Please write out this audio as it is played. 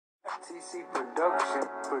TC production.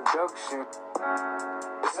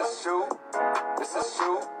 It's a shoot.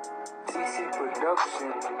 TC production.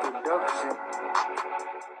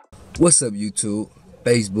 What's up, YouTube,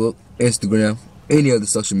 Facebook, Instagram, any other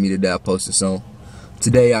social media that I post this on?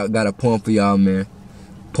 Today I got a poem for y'all, man.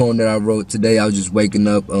 Poem that I wrote today. I was just waking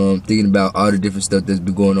up, thinking about all the different stuff that's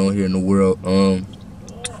been going on here in the world.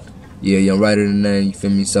 Yeah, young writer in the name, you feel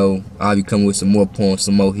me? So I'll be coming with some more poems,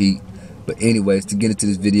 some more heat. But anyways, to get into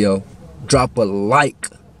this video, drop a like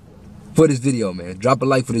for this video, man. Drop a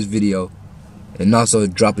like for this video. And also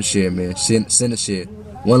drop a share, man. Send a share.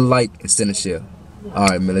 One like and send a share.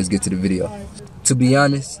 Alright, man, let's get to the video. To be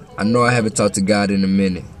honest, I know I haven't talked to God in a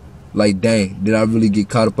minute. Like, dang, did I really get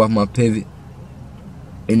caught up off my pivot?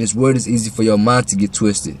 In this world, it's easy for your mind to get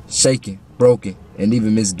twisted, shaken, broken, and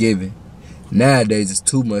even misgiven. Nowadays, it's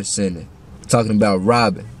too much sinning. Talking about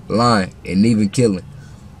robbing, lying, and even killing.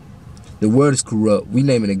 The world is corrupt. We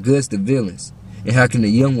naming the goods the villains. And how can the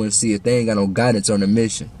young ones see if they ain't got no guidance on their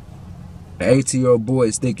mission? An 18-year-old boy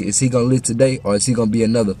is thinking, is he gonna live today or is he gonna be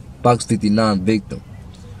another Box 59 victim?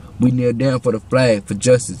 We kneel down for the flag, for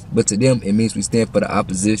justice, but to them it means we stand for the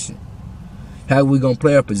opposition. How are we gonna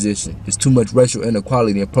play our position? It's too much racial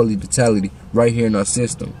inequality and police brutality right here in our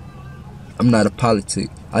system. I'm not a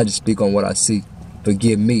politic. I just speak on what I see.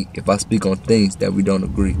 Forgive me if I speak on things that we don't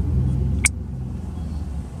agree.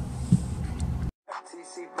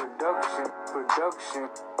 TC production.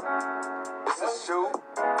 It's a shoot.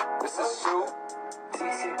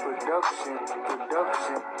 TC production.